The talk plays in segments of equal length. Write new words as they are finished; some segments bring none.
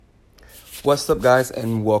What's up, guys,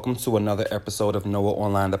 and welcome to another episode of Noah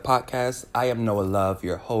Online, the podcast. I am Noah Love,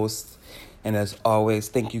 your host, and as always,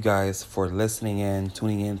 thank you guys for listening in,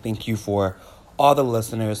 tuning in. Thank you for all the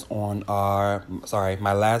listeners on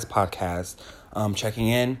my last podcast, checking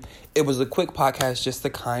in. It was a quick podcast just to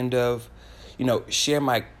kind of, share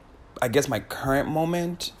my current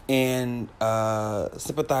moment and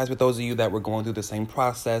sympathize with those of you that were going through the same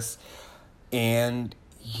process. And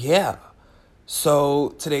yeah.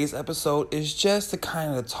 So today's episode is just to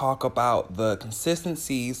kind of talk about the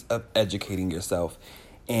consistencies of educating yourself.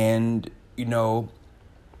 And,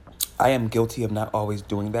 I am guilty of not always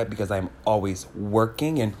doing that because I'm always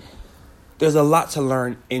working. And there's a lot to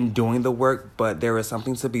learn in doing the work, but there is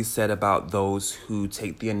something to be said about those who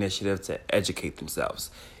take the initiative to educate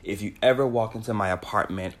themselves. If you ever walk into my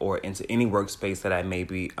apartment or into any workspace that I may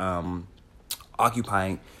be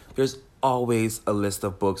occupying, there's always a list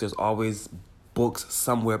of books. There's always books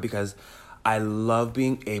somewhere because I love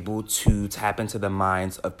being able to tap into the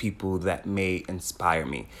minds of people that may inspire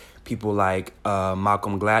me. People like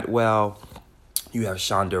Malcolm Gladwell, you have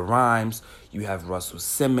Shonda Rhimes, you have Russell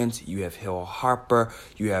Simmons, you have Hill Harper,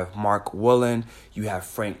 you have Mark Woolen, you have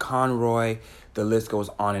Frank Conroy. The list goes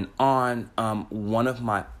on and on. One of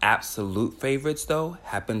my absolute favorites, though,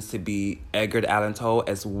 happens to be Edgar Allan Poe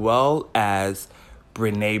as well as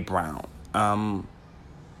Brene Brown.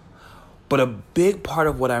 But a big part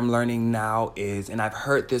of what I'm learning now is, and I've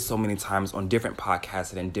heard this so many times on different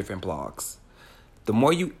podcasts and in different blogs, the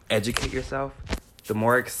more you educate yourself, the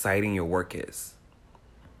more exciting your work is.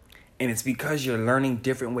 And it's because you're learning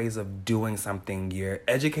different ways of doing something. You're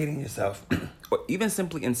educating yourself, or even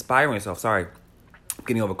simply inspiring yourself. Sorry, I'm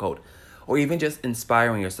getting over a cold. Or even just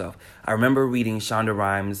inspiring yourself. I remember reading Shonda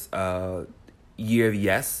Rhimes' Year of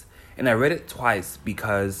Yes, and I read it twice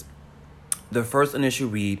because the first initial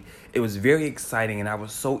read, it was very exciting, and I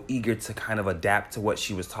was so eager to kind of adapt to what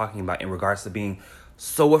she was talking about in regards to being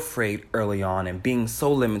so afraid early on and being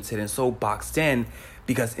so limited and so boxed in,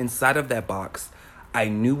 because inside of that box, I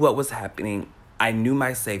knew what was happening. I knew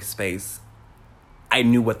my safe space. I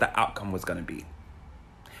knew what the outcome was going to be.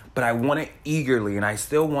 But I wanted eagerly, and I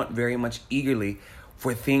still want very much eagerly,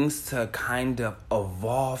 for things to kind of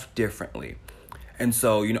evolve differently. And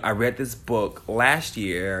so, I read this book last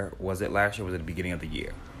year. Was it last year or was it the beginning of the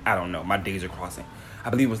year? I don't know. My days are crossing.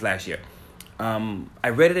 I believe it was last year. I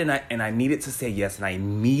read it and I needed to say yes. And I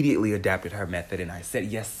immediately adapted her method. And I said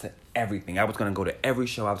yes to everything. I was going to go to every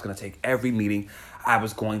show. I was going to take every meeting. I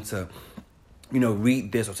was going to,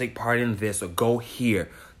 read this or take part in this or go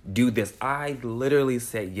here, do this. I literally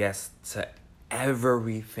said yes to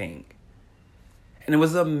everything. And it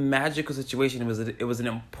was a magical situation. It was an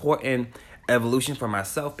important evolution for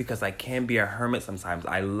myself because I can be a hermit sometimes.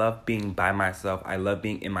 I love being by myself. I love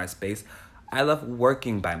being in my space. I love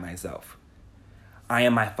working by myself. I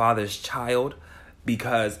am my father's child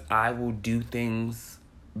because I will do things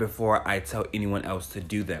before I tell anyone else to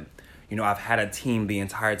do them. I've had a team the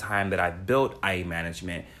entire time that I've built IE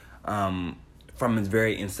management from its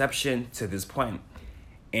very inception to this point.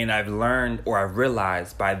 And I've learned, or I've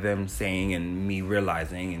realized by them saying and me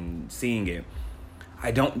realizing and seeing it, I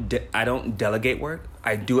don't delegate work.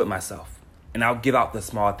 I do it myself. And I'll give out the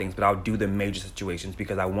small things, but I'll do the major situations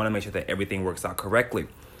because I want to make sure that everything works out correctly.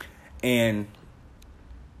 And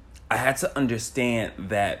I had to understand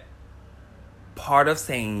that part of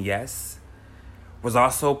saying yes was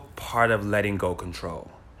also part of letting go control.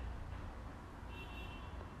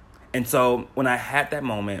 And so when I had that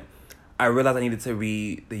moment, I realized I needed to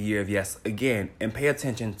read The Year of Yes again and pay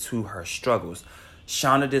attention to her struggles.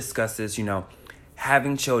 Shauna discusses,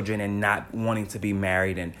 having children and not wanting to be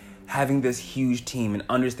married and having this huge team and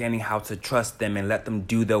understanding how to trust them and let them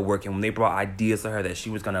do their work. And when they brought ideas to her that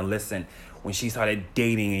she was going to listen, when she started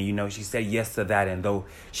dating and, she said yes to that. And though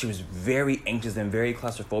she was very anxious and very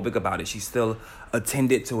claustrophobic about it, she still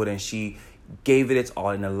attended to it and she gave it its all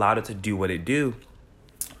and allowed it to do what it do.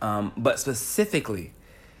 But specifically,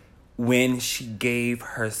 when she gave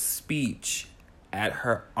her speech at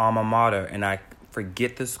her alma mater, and I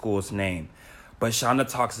forget the school's name, but Shonda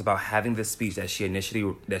talks about having this speech that she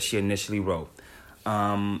initially wrote.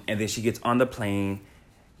 And then she gets on the plane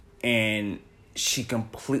and she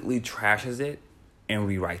completely trashes it and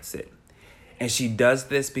rewrites it. And she does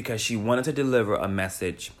this because she wanted to deliver a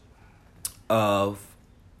message of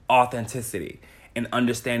authenticity and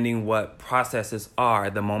understanding what processes are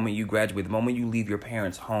the moment you graduate, the moment you leave your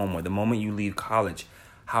parents' home, or the moment you leave college,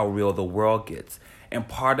 how real the world gets. And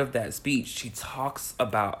part of that speech, she talks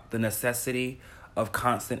about the necessity of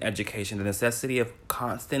constant education, the necessity of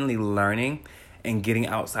constantly learning and getting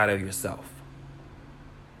outside of yourself.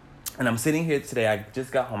 And I'm sitting here today. I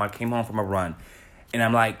just got home. I came home from a run. And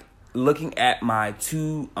I'm like looking at my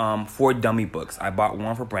two four dummy books. I bought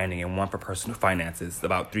one for branding and one for personal finances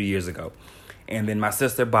about 3 years ago. And then my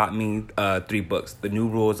sister bought me 3 books. The New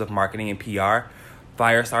Rules of Marketing and PR,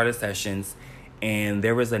 Fire Starter Sessions. And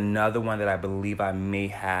there was another one that I believe I may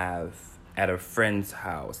have at a friend's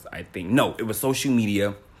house, I think. No, it was Social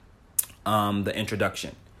Media, the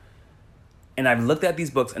introduction. And I've looked at these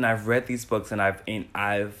books and I've read these books and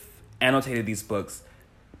I've annotated these books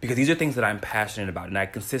because these are things that I'm passionate about and I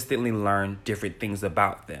consistently learn different things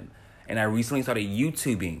about them. And I recently started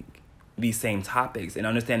YouTubing these same topics and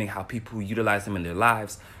understanding how people utilize them in their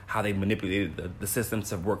lives, how they manipulated the systems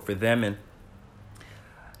to work for them. And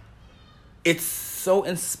it's so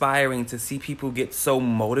inspiring to see people get so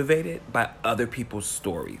motivated by other people's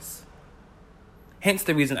stories. Hence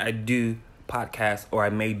the reason I do podcasts or I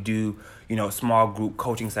may do, small group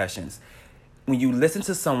coaching sessions. When you listen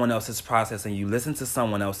to someone else's process and you listen to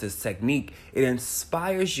someone else's technique, it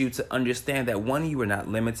inspires you to understand that one, you are not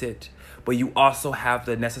limited, but you also have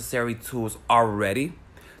the necessary tools already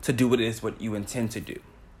to do what it is what you intend to do.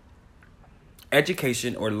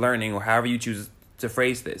 Education or learning, or however you choose to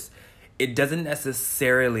phrase this, it doesn't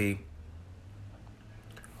necessarily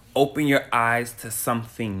open your eyes to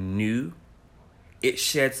something new. It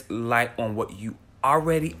sheds light on what you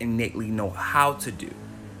already innately know how to do.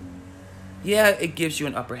 Yeah, it gives you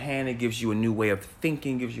an upper hand. It gives you a new way of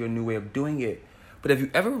thinking, gives you a new way of doing it. But have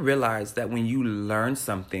you ever realized that when you learn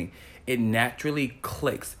something, it naturally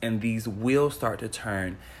clicks and these wheels start to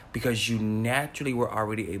turn because you naturally were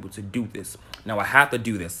already able to do this? Now, I have to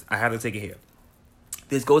do this. I have to take it here.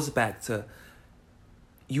 This goes back to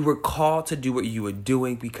you were called to do what you were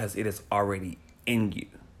doing because it is already in you.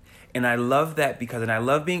 And I love that and I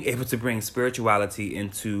love being able to bring spirituality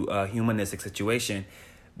into a humanistic situation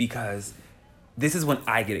because this is when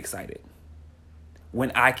I get excited.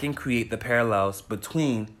 When I can create the parallels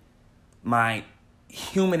between my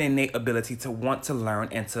human innate ability to want to learn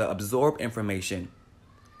and to absorb information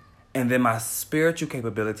and then my spiritual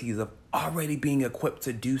capabilities of already being equipped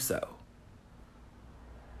to do so.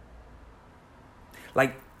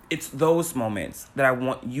 Like, it's those moments that I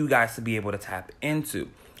want you guys to be able to tap into.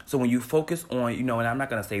 So when you focus on, and I'm not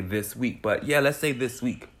going to say this week, but yeah, let's say this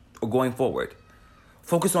week or going forward,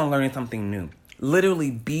 focus on learning something new. Literally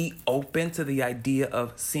be open to the idea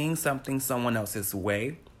of seeing something someone else's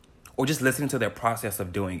way or just listening to their process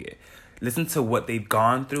of doing it. Listen to what they've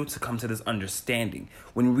gone through to come to this understanding.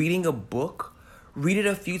 When reading a book, read it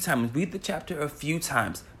a few times. Read the chapter a few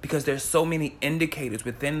times because there's so many indicators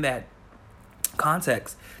within that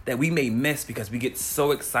context that we may miss because we get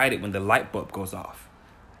so excited when the light bulb goes off.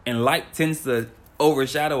 And light tends to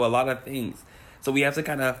overshadow a lot of things. So we have to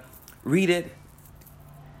kind of read it,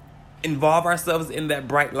 involve ourselves in that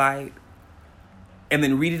bright light, and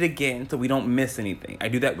then read it again so we don't miss anything. I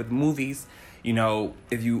do that with movies.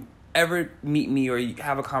 If you ever meet me or you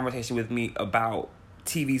have a conversation with me about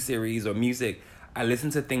TV series or music, I listen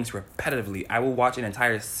to things repetitively. I will watch an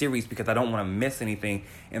entire series because I don't want to miss anything,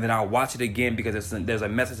 and then I'll watch it again because there's a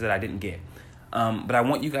message that I didn't get. But I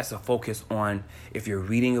want you guys to focus on, if you're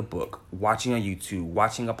reading a book, watching on YouTube,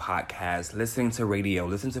 watching a podcast, listening to radio,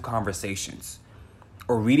 listening to conversations,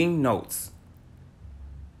 or reading notes,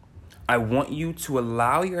 I want you to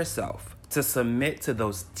allow yourself to submit to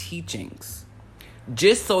those teachings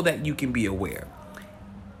just so that you can be aware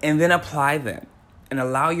and then apply them and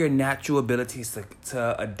allow your natural abilities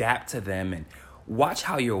to adapt to them and watch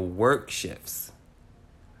how your work shifts.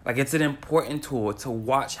 Like, it's an important tool to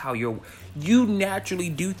watch how you naturally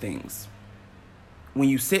do things. When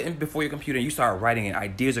you sit before your computer and you start writing and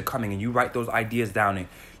ideas are coming and you write those ideas down and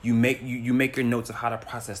you make your notes of how to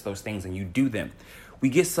process those things and you do them. We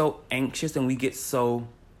get so anxious and we get so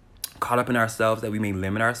caught up in ourselves that we may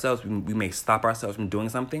limit ourselves. We may stop ourselves from doing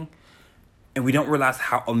something. And we don't realize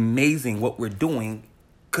how amazing what we're doing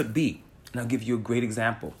could be. And I'll give you a great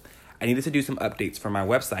example. I needed to do some updates for my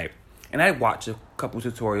website. And I watched a couple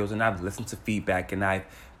tutorials and I've listened to feedback and I've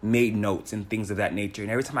made notes and things of that nature.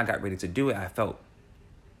 And every time I got ready to do it, I felt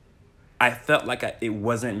like it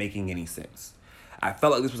wasn't making any sense. I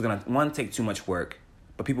felt like this was going to, one, take too much work,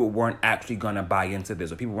 but people weren't actually going to buy into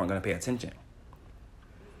this or people weren't going to pay attention.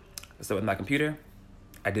 So with my computer,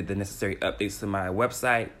 I did the necessary updates to my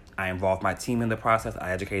website. I involved my team in the process.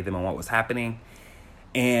 I educated them on what was happening.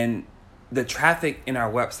 And the traffic in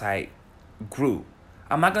our website grew.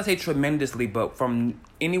 I'm not going to say tremendously, but from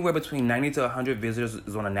anywhere between 90 to 100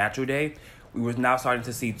 visitors on a natural day, we were now starting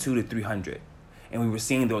to see 200 to 300. And we were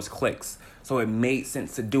seeing those clicks. So it made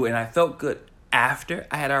sense to do it. And I felt good after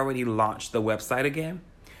I had already launched the website again.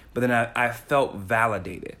 But then I felt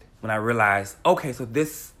validated. when I realized, okay, so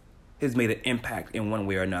this has made an impact in one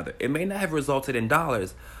way or another. It may not have resulted in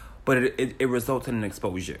dollars, but it resulted in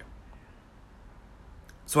exposure.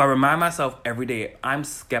 So I remind myself every day, if I'm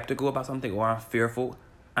skeptical about something or I'm fearful,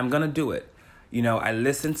 I'm going to do it. I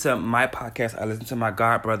listen to my podcast. I listen to my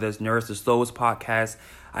God brothers, Nourish the Soul's podcast.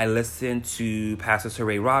 I listen to Pastor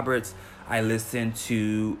Teray Roberts. I listen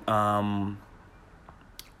to,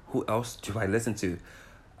 who else do I listen to?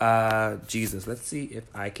 Jesus, let's see if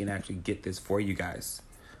I can actually get this for you guys.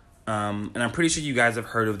 And I'm pretty sure you guys have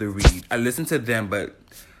heard of The Read. I listen to them, but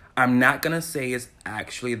I'm not going to say it's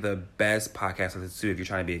actually the best podcast to listen to if you're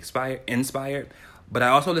trying to be inspired. But I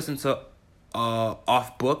also listen to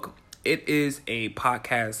Off Book. It is a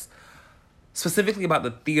podcast specifically about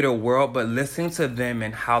the theater world, but listening to them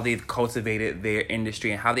and how they've cultivated their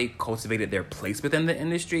industry and how they cultivated their place within the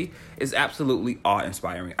industry is absolutely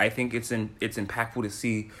awe-inspiring. I think it's impactful to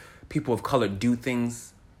see people of color do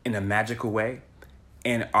things in a magical way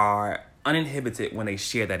and are uninhibited when they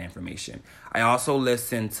share that information. I also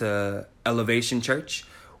listen to Elevation Church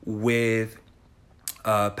with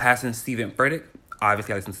Pastor Stephen Furtick.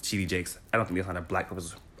 Obviously, I listen to T.D. Jakes. I don't think there's not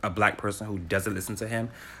a black person who doesn't listen to him.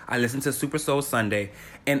 I listen to Super Soul Sunday,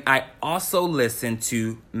 and I also listen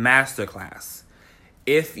to Masterclass.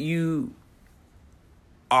 If you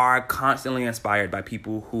are constantly inspired by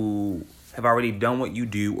people who have already done what you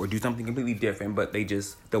do or do something completely different, but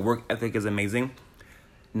the work ethic is amazing,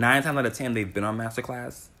 9 times out of 10, they've been on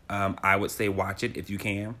Masterclass. I would say watch it if you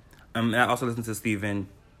can. And I also listen to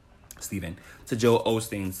Joel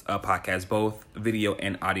Osteen's podcast, both video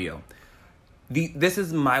and audio. This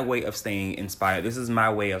is my way of staying inspired. This is my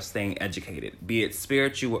way of staying educated, be it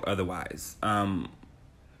spiritual or otherwise. I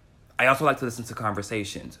also like to listen to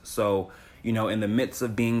conversations. So, in the midst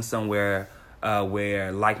of being somewhere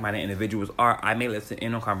where like-minded individuals are, I may listen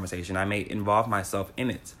in on conversation. I may involve myself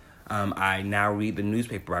in it. I now read the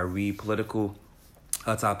newspaper. I read political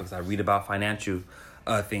topics. I read about financial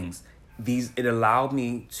things. It allowed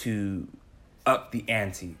me to up the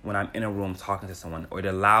ante when I'm in a room talking to someone, or it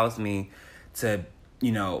allows me to,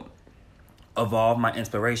 evolve my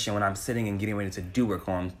inspiration when I'm sitting and getting ready to do work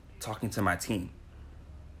or I'm talking to my team.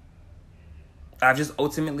 I've just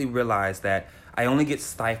ultimately realized that I only get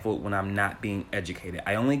stifled when I'm not being educated.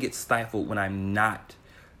 I only get stifled when I'm not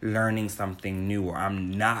learning something new or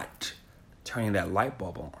I'm not turning that light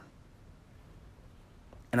bulb on.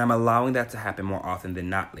 And I'm allowing that to happen more often than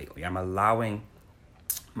not lately. I'm allowing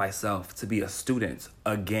myself to be a student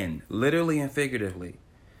again, literally and figuratively.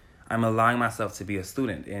 I'm allowing myself to be a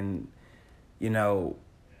student. And,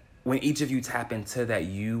 when each of you tap into that,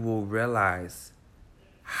 you will realize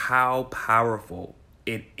how powerful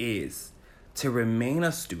it is to remain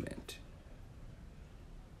a student,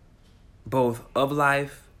 both of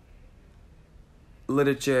life,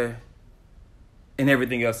 literature, and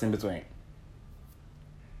everything else in between.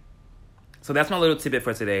 So that's my little tidbit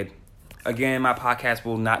for today. Again, my podcast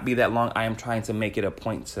will not be that long. I am trying to make it a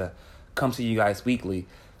point to come to you guys weekly.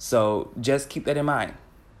 So just keep that in mind.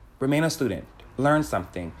 Remain a student. Learn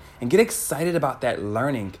something. And get excited about that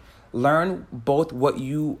learning. Learn both what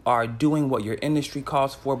you are doing, what your industry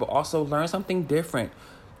calls for, but also learn something different.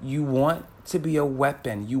 You want to be a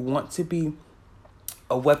weapon. You want to be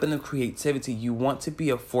a weapon of creativity. You want to be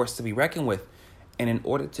a force to be reckoned with. And in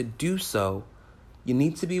order to do so, you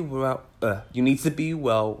need to be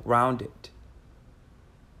well-rounded.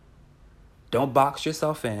 Don't box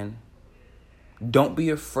yourself in. Don't be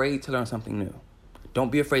afraid to learn something new. Don't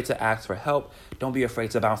be afraid to ask for help. Don't be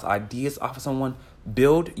afraid to bounce ideas off of someone.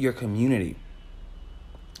 Build your community.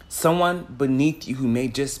 Someone beneath you who may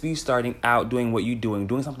just be starting out doing what you're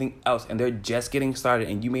doing something else, and they're just getting started,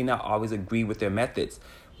 and you may not always agree with their methods,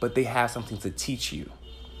 but they have something to teach you.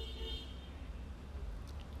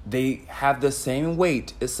 They have the same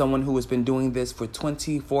weight as someone who has been doing this for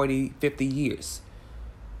 20, 40, 50 years.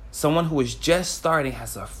 Someone who is just starting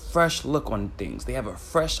has a fresh look on things. They have a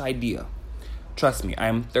fresh idea. Trust me, I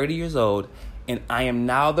am 30 years old, and I am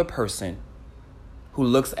now the person who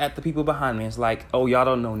looks at the people behind me and is like, oh, y'all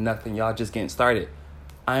don't know nothing. Y'all just getting started.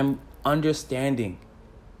 I'm understanding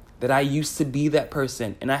that I used to be that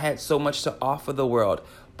person, and I had so much to offer the world,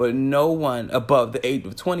 but no one above the age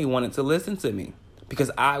of 20 wanted to listen to me because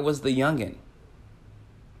I was the youngin'.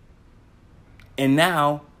 And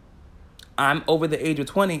now I'm over the age of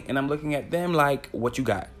 20, and I'm looking at them like, what you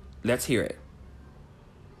got? Let's hear it.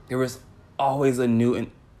 There is always a new and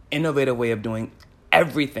innovative way of doing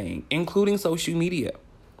everything, including social media.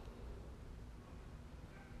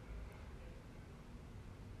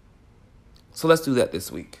 So let's do that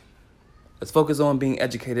this week. Let's focus on being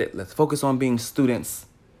educated. Let's focus on being students.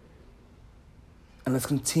 And let's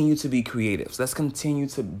continue to be creatives. Let's continue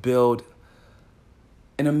to build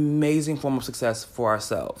an amazing form of success for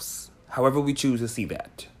ourselves, however we choose to see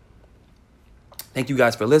that. Thank you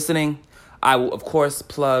guys for listening. I will, of course,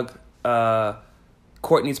 plug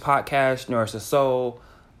Courtney's podcast, Nourish the Soul.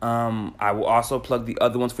 I will also plug the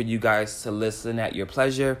other ones for you guys to listen at your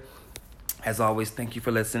pleasure. As always, thank you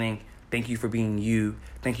for listening. Thank you for being you.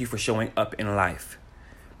 Thank you for showing up in life.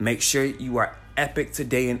 Make sure you are epic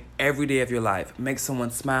today and every day of your life. Make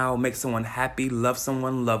someone smile. Make someone happy. Love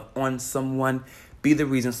someone. Love on someone. Be the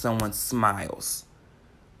reason someone smiles.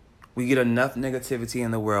 We get enough negativity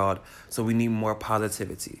in the world, so we need more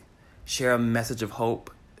positivity. Share a message of hope.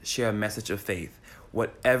 Share a message of faith.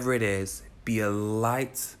 Whatever it is, be a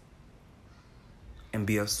light and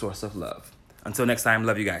be a source of love. Until next time,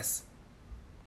 love you guys.